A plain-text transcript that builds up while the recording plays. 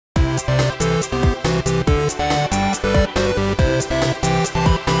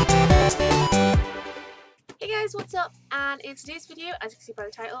and in today's video, as you can see by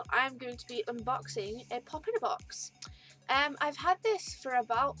the title, I'm going to be unboxing a PopInABox. I've had this for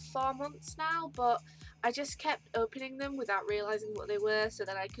about 4 months now, but I just kept opening them without realising what they were, so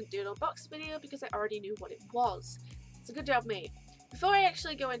that I couldn't do an unboxing video because I already knew what it was. It's a good job me. Before I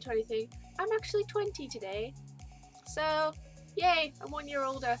actually go into anything, I'm actually 20 today, so yay, I'm 1 year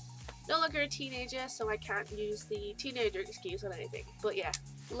older. No longer a teenager, so I can't use the teenager excuse on anything. But yeah,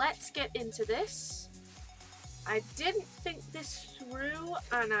 let's get into this. I didn't think this through,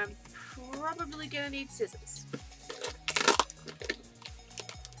 and I'm probably gonna need scissors.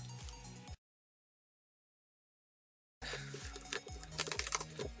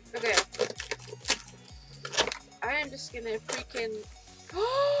 Okay. I am just gonna freaking...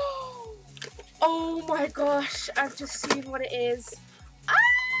 Oh my gosh, I've just seen what it is. Ah!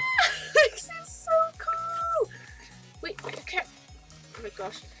 This is so cool! Wait, I can't... Oh my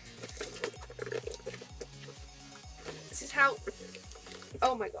gosh. This is how...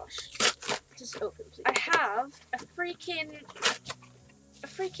 Oh my gosh. Just open, please. I have a freaking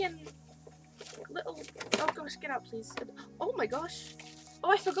little... Oh gosh, get out, please. Oh my gosh.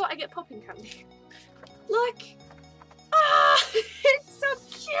 Oh, I forgot I get popping candy. Look! Ah! It's so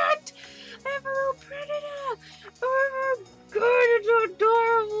cute! I have a little predator! Oh my god, it's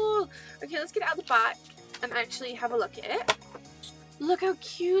adorable! Okay, let's get it out of the back and actually have a look at it. Look how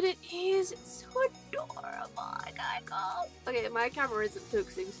cute it is! It's so adorable! I gotta go! Okay, my camera isn't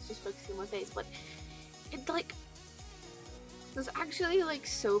focusing, so it's just focusing on my face, but it like... There's actually like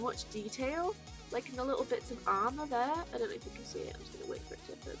so much detail, like in the little bits of armor there. I don't know if you can see it, I'm just gonna wait for it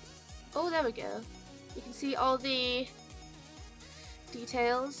to open. Oh, there we go. You can see all the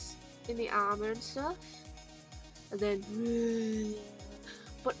details in the armor and stuff. And then...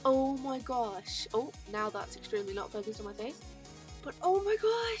 But oh my gosh. Oh, now that's extremely not focused on my face. But oh my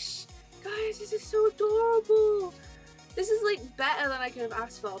gosh! Guys, this is so adorable! This is like better than I could have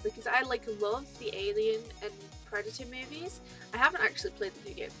asked for, because I like love the Alien and Predator movies. I haven't actually played the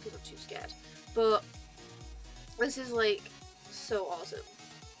new game because I'm too scared. But this is like so awesome.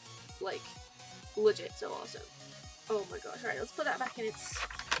 Like legit so awesome. Oh my gosh. Alright, let's put that back in its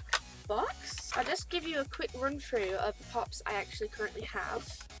box. I'll just give you a quick run through of the pops I actually currently have.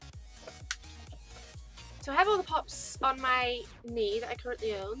 So I have all the pops on my knee that I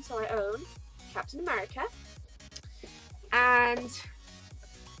currently own. So I own Captain America, and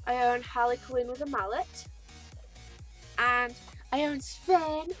I own Harley Quinn with a mallet, and I own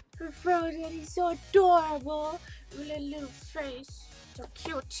Sven from Frozen. He's so adorable with a little face, so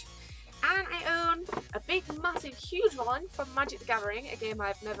cute. And I own a big, massive, huge one from Magic the Gathering, a game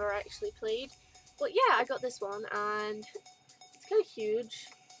I've never actually played. But yeah, I got this one, and it's kind of huge.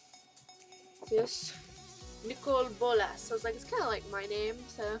 Just Nicole Bolas. So it's like, it's kind of like my name.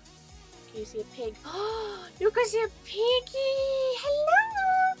 So can you see a pig? Oh, you can see a piggy.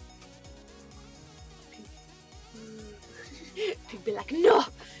 Hello. Pig be like, no.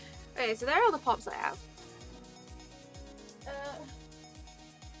 Okay, so there are all the pops I have.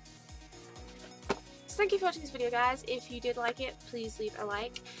 So thank you for watching this video, guys. If you did like it, please leave a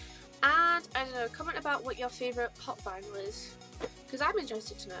like, and I don't know, comment about what your favourite pop vinyl is, because I'm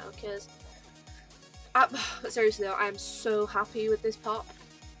interested to know. Because seriously though, I'm so happy with this pop,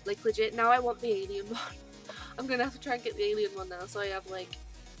 like legit. Now I want the alien one. I'm gonna have to try and get the alien one now, so I have like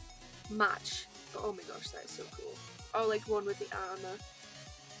match. But oh my gosh, that is so cool. Or like one with the armor.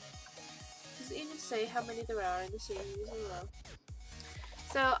 Does it even say how many there are in the series as well?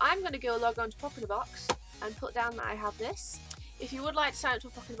 So I'm going to go log on to PopInABox and put down that I have this. If you would like to sign up to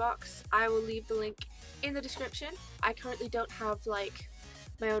a PopInABox, I will leave the link in the description. I currently don't have like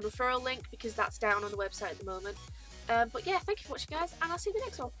my own referral link because that's down on the website at the moment. But yeah, thank you for watching, guys, and I'll see you in the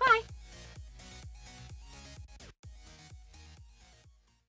next one. Bye!